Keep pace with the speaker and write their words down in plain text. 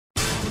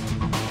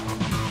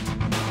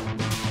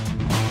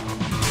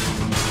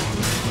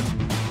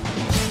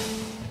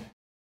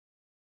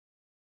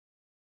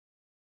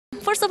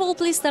first of all,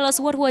 please tell us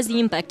what was the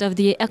impact of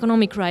the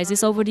economic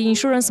crisis over the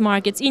insurance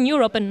markets in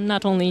Europe, and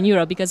not only in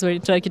Europe, because we're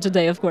in Turkey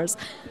today, of course.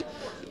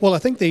 Well, I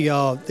think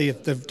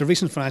the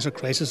recent financial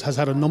crisis has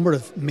had a number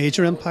of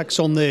major impacts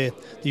on the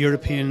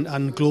European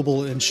and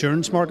global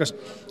insurance market.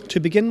 To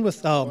begin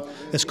with,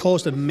 it's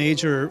caused a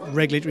major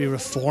regulatory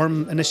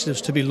reform initiatives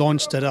to be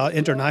launched at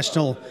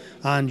international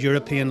and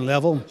European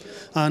level.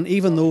 And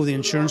even though the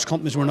insurance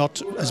companies were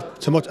not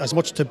as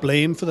much to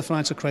blame for the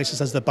financial crisis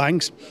as the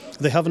banks,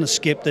 they haven't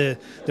escaped the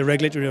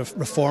regulatory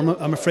reform,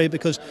 I'm afraid,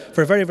 because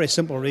for a very, very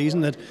simple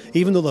reason that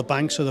even though the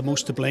banks are the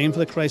most to blame for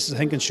the crisis, I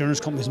think insurance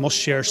companies must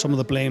share some of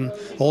the blame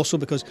also,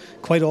 because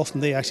quite often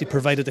they actually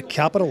provided the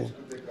capital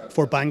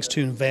for banks to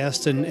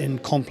invest in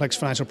complex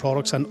financial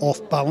products and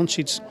off-balance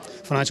sheets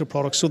financial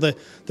products. So the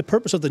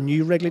purpose of the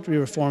new regulatory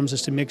reforms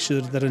is to make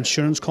sure that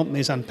insurance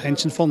companies and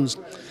pension funds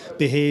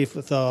behave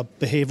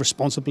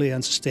responsibly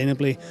and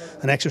sustainably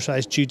and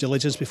exercise due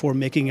diligence before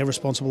making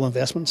irresponsible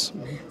investments.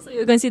 So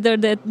you consider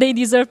that they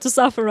deserve to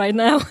suffer right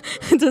now,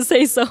 to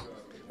say so?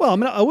 Well, I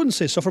mean, I wouldn't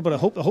say suffer, but I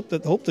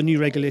hope the new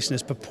regulation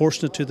is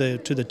proportionate to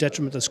the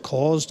detriment that's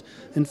caused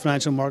in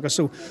financial markets.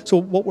 So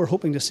what we're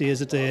hoping to see is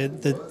that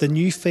the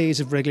new phase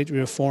of regulatory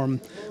reform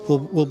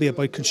will be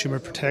about consumer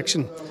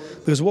protection.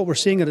 Because what we're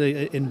seeing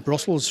in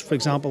Brussels, for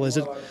example, is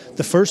that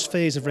the first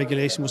phase of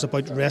regulation was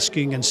about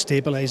rescuing and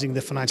stabilising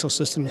the financial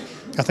system.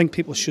 I think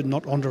people should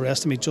not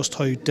underestimate just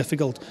how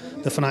difficult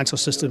the financial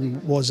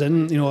system was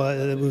in. You know,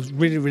 it was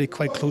really, really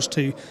quite close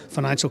to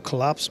financial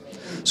collapse.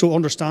 So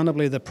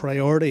understandably, the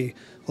priority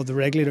of the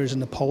regulators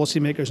and the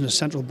policymakers and the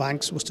central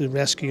banks was to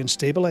rescue and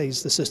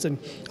stabilise the system.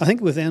 I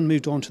think we've then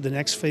moved on to the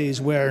next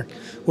phase where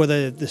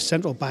the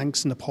central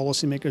banks and the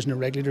policymakers and the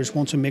regulators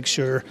want to make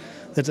sure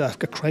that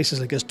a crisis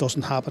like this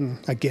doesn't happen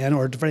again,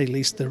 or at the very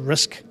least the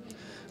risk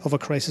of a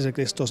crisis like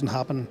this doesn't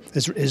happen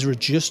is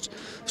reduced.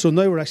 So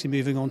now we're actually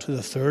moving on to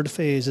the third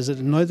phase, is that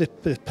now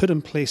they've put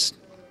in place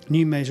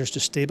new measures to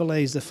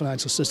stabilise the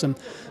financial system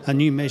and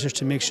new measures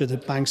to make sure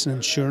that banks and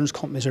insurance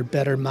companies are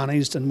better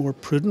managed and more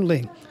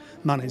prudently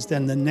managed.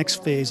 Then the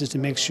next phase is to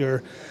make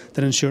sure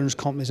that insurance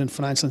companies and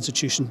financial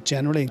institutions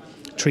generally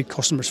treat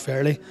customers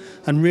fairly.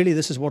 And really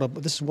this is what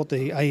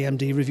the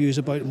IMD review is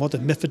about, and what the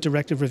MiFID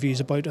directive review is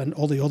about, and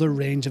all the other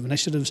range of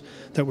initiatives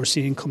that we're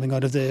seeing coming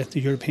out of the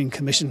European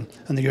Commission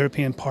and the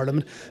European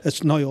Parliament.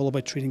 It's now all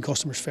about treating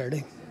customers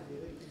fairly.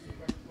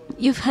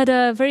 You've had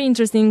a very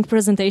interesting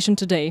presentation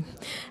today,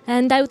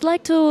 and I would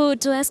like to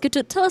ask you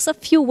to tell us a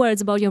few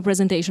words about your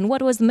presentation.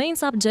 What was the main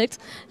subject,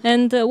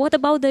 and what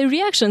about the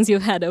reactions you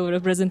had over the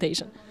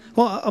presentation?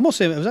 Well, I must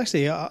say,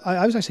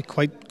 I was actually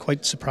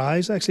quite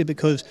surprised, actually,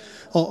 because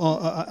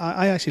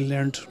I actually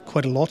learned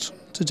quite a lot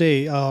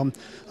today.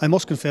 I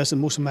must confess that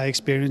most of my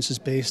experience is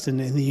based in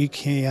the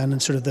UK and in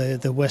sort of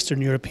the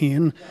Western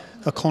European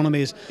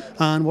economies,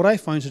 and what I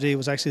found today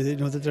was actually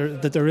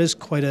that there is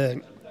quite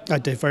a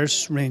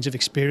diverse range of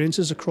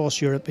experiences across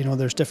Europe. You know,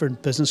 there's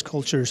different business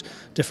cultures,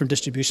 different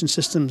distribution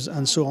systems,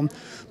 and so on.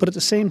 But at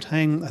the same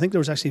time, I think there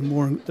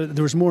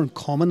was more in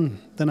common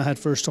than I had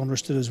first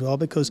understood as well.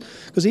 Because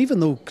even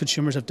though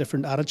consumers have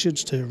different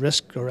attitudes to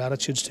risk or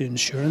attitudes to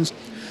insurance,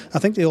 I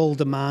think they all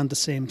demand the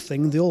same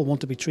thing. They all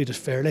want to be treated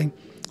fairly.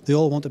 They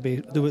all want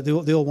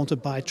to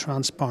buy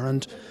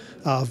transparent,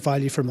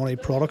 value for money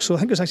products. So I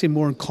think there's actually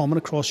more in common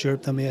across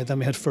Europe than we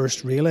had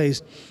first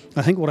realised.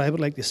 I think what I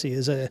would like to see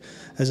is a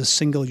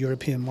single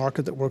European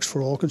market that works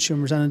for all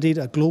consumers, and indeed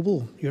a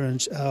global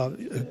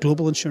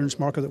insurance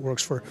market that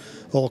works for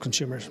all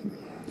consumers.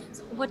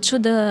 What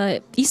should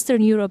the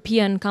Eastern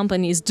European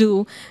companies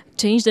do,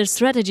 change their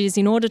strategies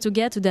in order to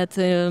get to that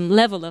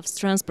level of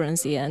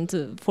transparency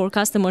and for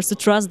customers to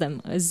trust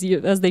them as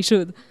they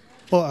should?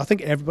 Well, I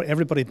think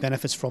everybody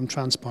benefits from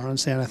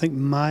transparency, and I think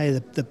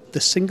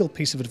the single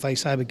piece of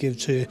advice I would give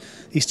to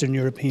Eastern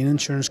European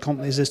insurance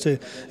companies is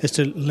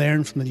to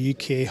learn from the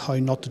UK how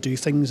not to do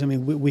things. I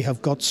mean, we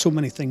have got so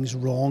many things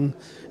wrong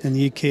in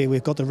the UK.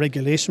 We've got the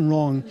regulation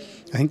wrong.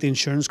 I think the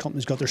insurance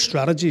companies got their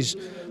strategies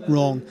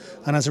wrong,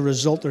 and as a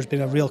result, there's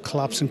been a real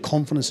collapse in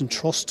confidence and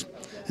trust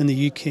in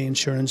the UK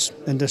insurance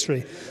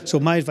industry. So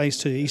my advice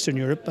to Eastern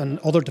Europe and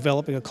other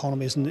developing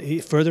economies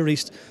and further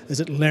east is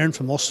that learn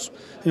from us.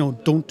 You know,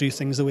 don't do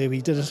things the way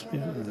we did it. You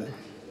know.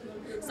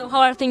 So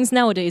how are things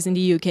nowadays in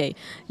the UK?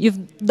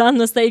 You've done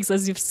mistakes,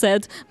 as you've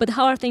said, but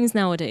how are things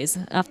nowadays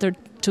after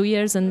 2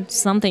 years and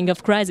something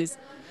of crisis?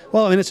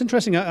 Well, I mean, it's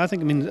interesting. I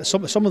think, I mean,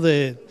 some of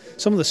the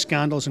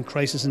scandals and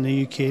crises in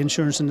the UK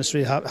insurance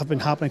industry have been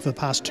happening for the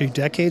past 2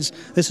 decades.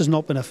 This has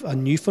not been a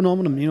new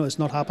phenomenon. You know, it's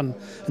not happened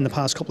in the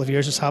past couple of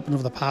years. It's happened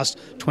over the past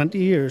 20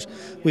 years.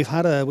 We've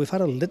had a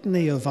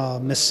litany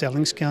of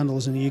mis-selling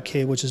scandals in the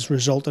UK, which has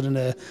resulted in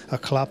a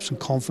collapse in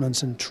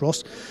confidence and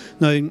trust.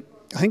 Now,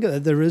 I think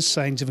there is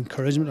signs of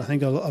encouragement. I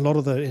think a lot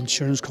of the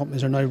insurance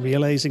companies are now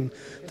realising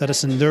that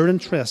it's in their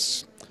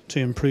interests to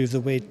improve the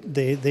way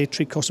they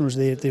treat customers.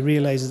 They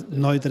realise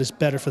now that it's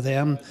better for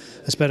them,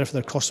 it's better for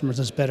their customers,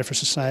 and it's better for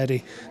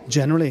society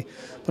generally.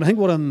 But I think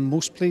what I'm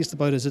most pleased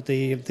about is that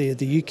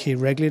the UK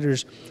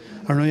regulators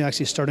are now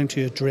actually starting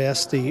to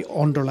address the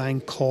underlying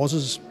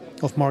causes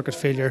of market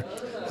failure.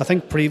 I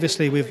think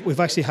previously we've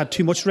actually had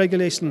too much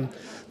regulation,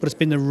 but it's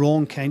been the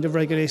wrong kind of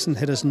regulation.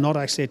 It has not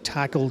actually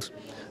tackled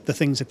the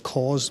things that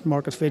cause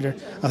market failure.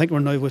 I think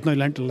we've now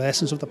learned the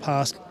lessons of the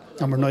past,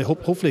 and we're now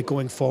hopefully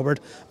going forward,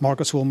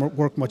 markets will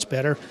work much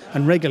better,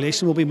 and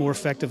regulation will be more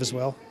effective as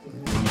well.